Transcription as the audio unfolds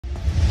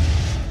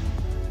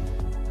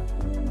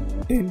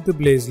10th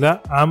place la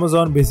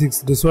Amazon Basics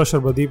dishwasher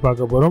பத்தி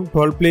பார்க்க போறோம்.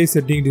 12 place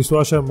setting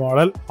dishwasher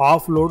model,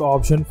 off load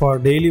option for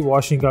daily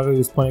washing காக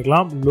use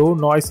பண்ணிக்கலாம். low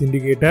noise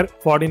indicator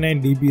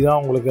 49 dB தான்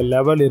உங்களுக்கு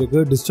லெவல் இருக்கு.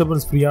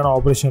 disturbance ஃப்ரீயான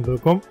ஆபரேஷன்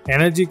இருக்கும்.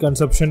 energy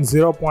consumption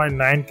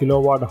 0.9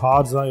 kilowatt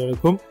hours தான்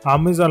இருக்கும்.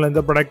 Amazon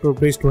இந்த ப்ராடக்ட்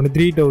பிரைஸ்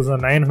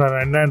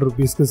 23,999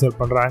 rupeesக்கு செல்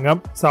பண்றாங்க.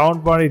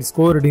 7.8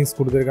 ஸ்கோர் ரேட்டிங்ஸ்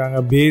கொடுத்திருக்காங்க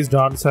based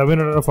on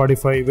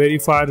 745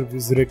 verified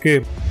reviews இருக்கு.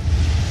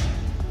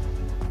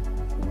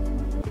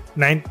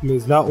 9th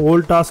place la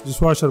Voltas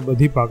dishwasher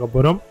பத்தி பார்க்க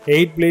போறோம்.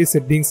 8 place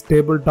settings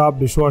tabletop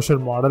dishwasher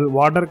model,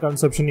 water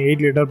consumption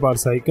 8 liter per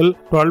cycle,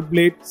 12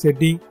 plate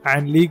setting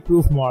and leak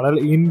proof model,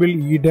 inbuilt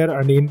heater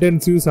and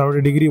intensive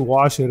 70-degree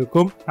wash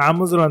இருக்கும்.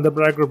 Amazon அந்த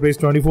product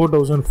price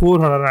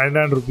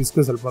 24,499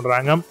 rupeesக்கு செல்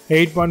பண்றாங்க.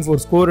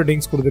 8.4 score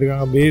ratings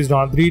கொடுத்திருக்காங்க based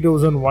on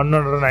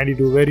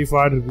 3,192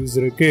 verified reviews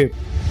இருக்கு.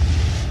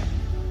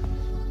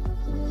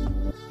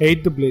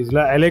 8th place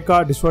la Eleka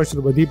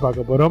dishwasher பத்தி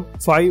பார்க்க போறோம்.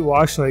 5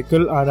 wash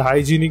cycle and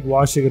hygienic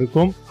wash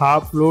இருக்கும்.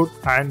 half load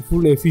and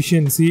full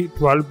efficiency,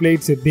 12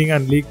 plate setting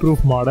and leak proof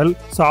model,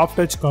 soft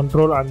touch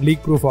control and leak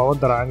proof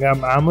ஆவும் தராங்க.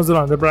 Amazon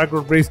அந்த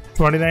product price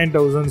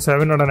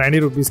 29,790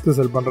 rupeesக்கு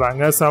செல்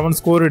பண்றாங்க. 7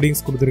 score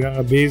ratings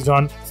கொடுத்திருக்காங்க based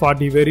on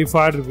 40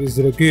 verified reviews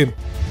இருக்கு.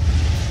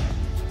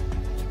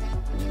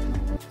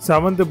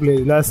 7th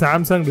place la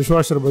Samsung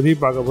dishwasher பத்தி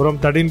பார்க்க போறோம்.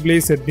 13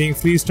 place setting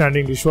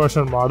freestanding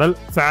dishwasher model,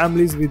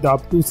 families with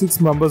up to 6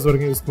 members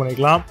வரைக்கும் யூஸ்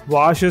பண்ணிக்கலாம்.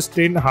 washes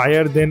 10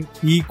 higher than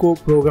eco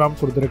program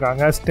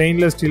கொடுத்திருக்காங்க.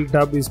 stainless steel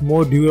tub is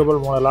more durable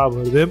மாடலா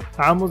வருது.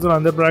 Amazon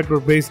அந்த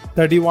ப்ராடக்ட் பிரைஸ்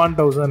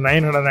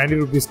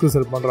 31,990 rupeesக்கு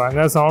செல் பண்றாங்க.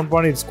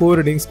 7.8 ஸ்கோர்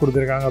ரேட்டிங்ஸ்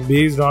கொடுத்திருக்காங்க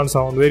based on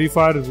 7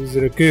 verified reviews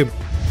இருக்கு.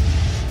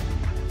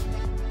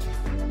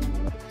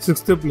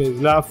 6th place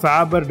la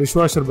Faber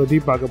dishwasher பத்தி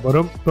பார்க்க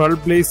போறோம். 12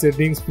 place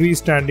settings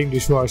freestanding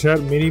dishwasher,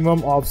 minimum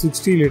of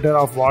 60 liter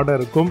of water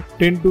இருக்கும்.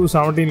 10 to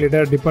 17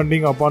 liter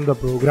depending upon the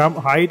program,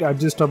 height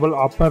adjustable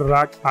upper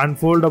rack and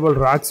foldable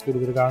racks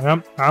கொடுத்திருக்காங்க.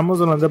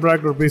 Amazon அந்த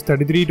product price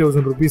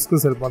 33,000 rupeesக்கு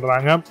செல்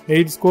பண்றாங்க.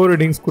 8 score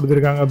ratings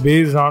கொடுத்திருக்காங்க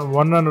based on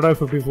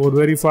 154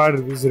 verified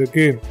reviews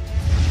இருக்கு.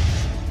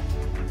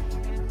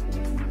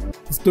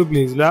 5th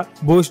place la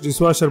Bosch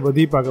dishwasher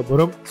பத்தி பார்க்க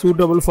போறோம்.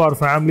 suitable for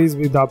families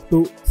with up to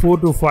 4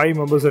 to 5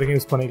 members வரைக்கும்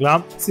use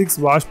பண்ணிக்கலாம். 6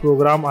 wash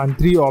program and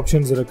 3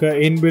 options இருக்கு.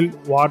 inbuilt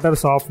water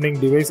softening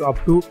device up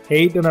to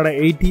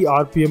 880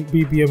 rpm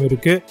ppm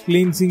இருக்கு.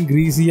 cleansing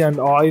greasy and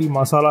oil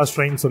masala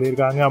strain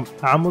சொல்லிருக்காங்க.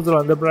 Amazon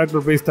அந்த product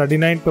price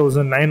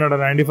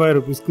 39,995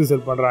 rupeesக்கு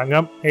செல் பண்றாங்க.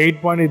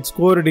 8.8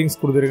 ஸ்கோர் ரேட்டிங்ஸ்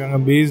கொடுத்திருக்காங்க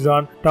based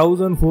on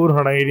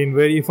 1,418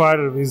 verified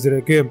reviews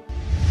இருக்கு.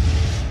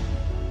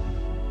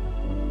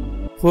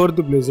 4th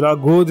place la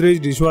Godrej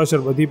dishwasher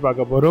பத்தி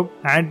பார்க்க போறோம்.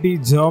 anti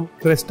germ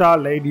Cresta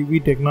light UV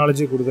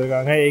technology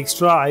கொடுத்திருக்காங்க.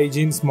 extra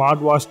hygiene smart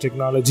wash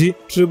technology,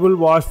 triple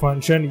wash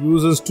function,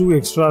 uses 2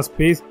 extra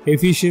space,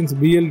 efficient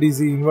BLDC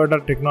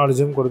inverter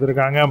technology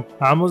கொடுத்திருக்காங்க.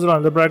 Amazon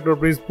அந்த product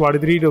price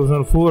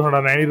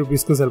 43,490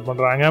 rupeesக்கு செல்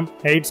பண்றாங்க.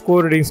 8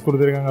 score ratings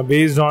கொடுத்திருக்காங்க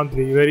based on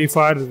 3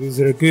 verified reviews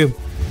இருக்கு.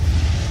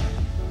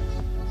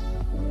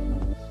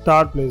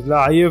 3rd place la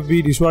IFB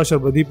dishwasher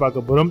பத்தி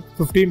பார்க்க போறோம்.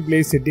 15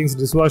 place settings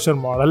dishwasher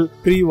model,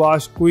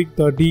 pre-wash quick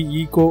 30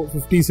 eco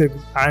 50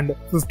 second and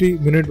 50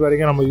 minute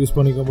வரைக்கும் நம்ம யூஸ்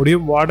பண்ணிக்க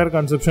முடியும். water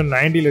consumption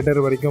 90 liter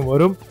வரைக்கும்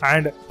வரும்.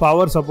 and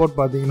power support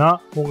பாத்தீங்கன்னா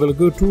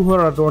உங்களுக்கு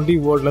 220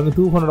 volt ல இருந்து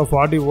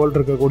 240 volt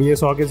இருக்கக்கூடிய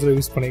சாக்கெட்ஸ்ல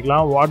யூஸ்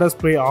பண்ணிக்கலாம். water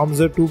spray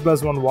arms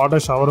 2+1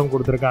 water showerம்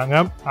கொடுத்திருக்காங்க.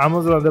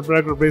 Amazon அந்த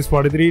ப்ராடக்ட் பிரைஸ்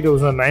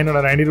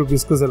 43,990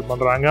 rupeesக்கு செல்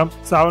பண்றாங்க.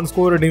 7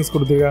 ஸ்கோர் ரேட்டிங்ஸ்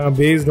கொடுத்திருக்காங்க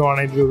based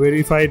on it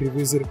verified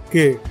reviews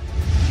இருக்கு.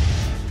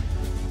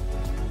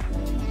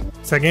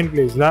 2nd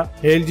place la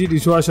LG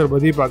dishwasher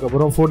பத்தி பார்க்க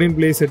போறோம். 14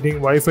 place setting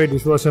Wi-Fi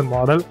dishwasher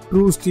model,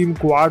 true steam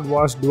quad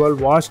wash dual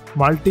wash,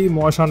 multi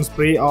motion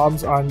spray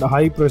arms and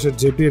high pressure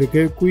jet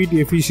இருக்கு. quick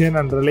efficient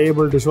and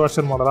reliable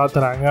dishwasher மாடலா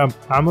தராங்க.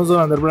 Amazon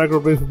அந்த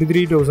product price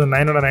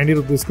 53,990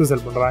 rupeesக்கு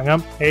செல் பண்றாங்க.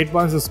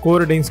 8.6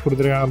 score ratings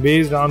கொடுத்திருக்காங்க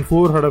based on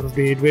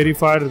 458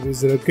 verified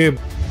reviews இருக்கு.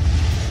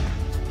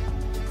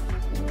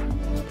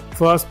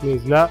 1st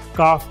place la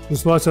Calf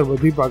dishwasher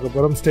பத்தி பார்க்க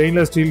போறோம்.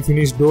 stainless steel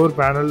finish door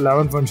panel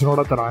 11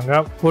 ஃபங்க்ஷனோட தராங்க.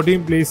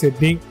 14 place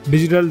setting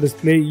digital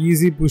display,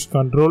 easy push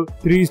control,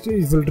 3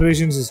 stage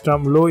filtration system,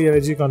 low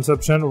energy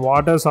consumption,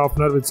 water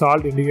softener with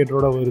salt indicator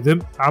ஓட வருது.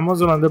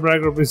 Amazon அந்த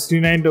product price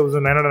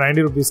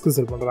 69,990 rupeesக்கு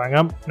செல் பண்றாங்க.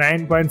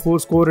 9.4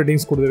 score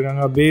ratings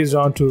கொடுத்திருக்காங்க based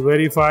on 2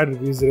 verified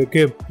reviews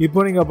இருக்கு.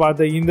 இப்போ நீங்க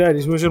பார்த்த இந்த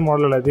dishwasher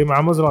மாடல் எல்லாத்தையும்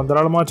Amazon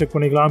தாராளமா செக்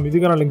பண்ணிக்கலாம்.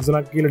 இதுக்கான லிங்க்ஸ்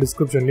எல்லாம் கீழ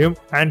டிஸ்கிரிப்ஷன்லயும்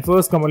and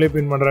first கமெண்ட்ல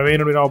பின் பண்றேன்.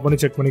 என்னோட ஆப் பண்ணி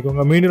செக்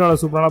பண்ணிக்கோங்க. மீண்டும்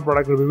சூப்பரான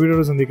ப்ராடக்ட்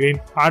வீடியோல சந்திக்கிறேன்.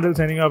 ஆடல்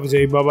signing off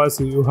Jai Baba.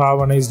 See you.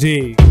 Have a nice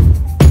day.